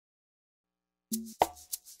We're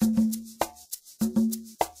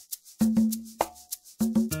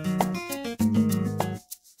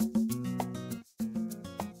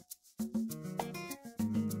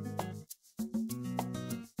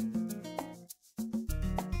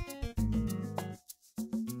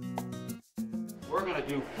going to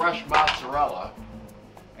do fresh mozzarella,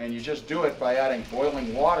 and you just do it by adding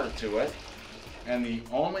boiling water to it. And the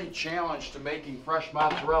only challenge to making fresh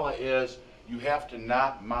mozzarella is you have to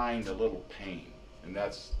not mind a little pain. And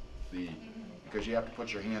that's because you have to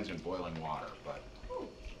put your hands in boiling water.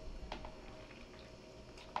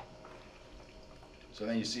 So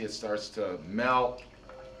then you see it starts to melt.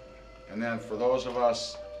 And then for those of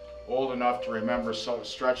us old enough to remember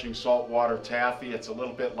stretching saltwater taffy, it's a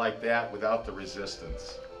little bit like that without the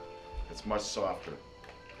resistance. It's much softer.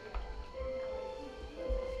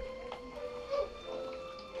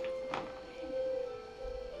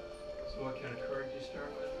 So what kind of curd do you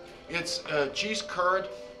start with? It's cheese curd.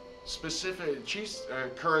 Specific cheese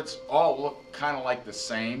curds all look kind of like the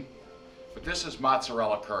same, but this is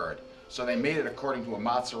mozzarella curd. So they made it according to a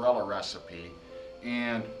mozzarella recipe.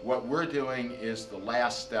 And what we're doing is the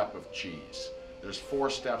last step of cheese. There's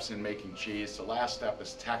 4 steps in making cheese. The last step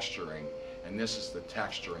is texturing, and this is the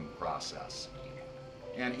texturing process.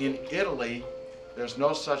 And in Italy, there's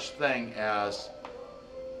no such thing as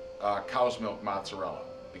cow's milk mozzarella,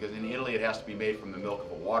 because in Italy it has to be made from the milk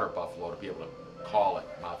of a water buffalo to be able to call it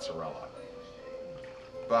mozzarella.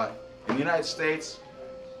 But in the United States,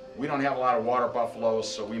 we don't have a lot of water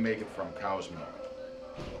buffaloes, so we make it from cow's milk.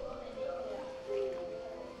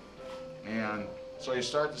 And so you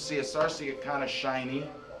start to see it starts to get kind of shiny,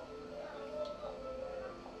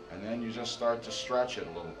 and then you just start to stretch it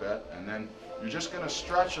a little bit, and then you're just going to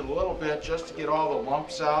stretch it a little bit just to get all the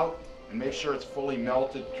lumps out and make sure it's fully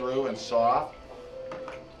melted through and soft.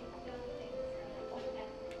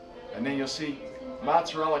 And then you'll see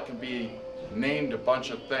mozzarella can be named a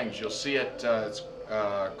bunch of things. You'll see it, it's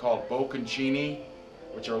called bocconcini,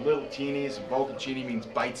 which are little teenies, and bocconcini means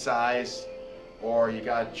bite-sized. Or you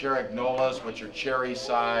got cherignolas, which are cherry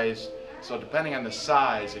size. So depending on the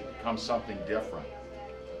size, it becomes something different.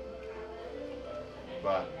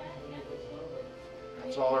 But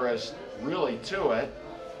that's all there is really to it.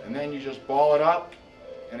 And then you just ball it up,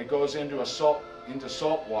 and it goes into salt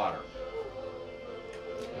water.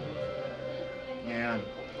 And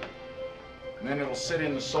then it'll sit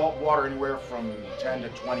in the salt water anywhere from 10 to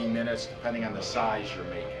 20 minutes, depending on the size you're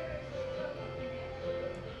making.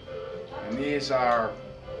 And these are,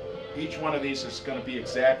 each one of these is going to be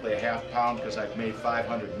exactly a ½ pound, because I've made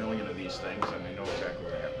 500 million of these things, and I know exactly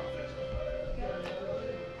what a ½ pound is.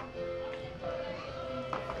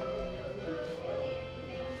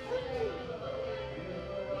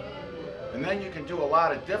 And then you can do a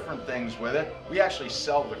lot of different things with it. We actually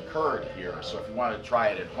sell the curd here, so if you want to try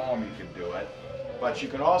it at home, you can do it. But you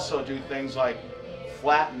can also do things like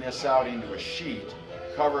flatten this out into a sheet,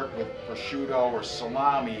 cover it with prosciutto or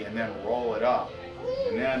salami, and then roll it up,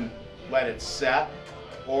 and then let it set.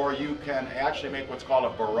 Or you can actually make what's called a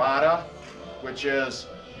burrata, which is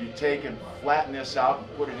you take and flatten this out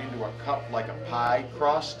and put it into a cup like a pie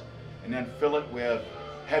crust, and then fill it with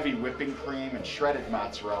heavy whipping cream and shredded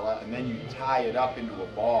mozzarella, and then you tie it up into a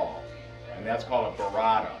ball, and that's called a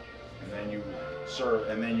burrata. And then you serve,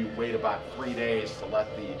 and then you wait about 3 days to let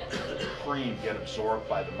the cream get absorbed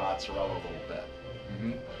by the mozzarella a little bit.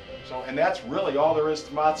 So, and that's really all there is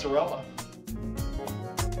to mozzarella.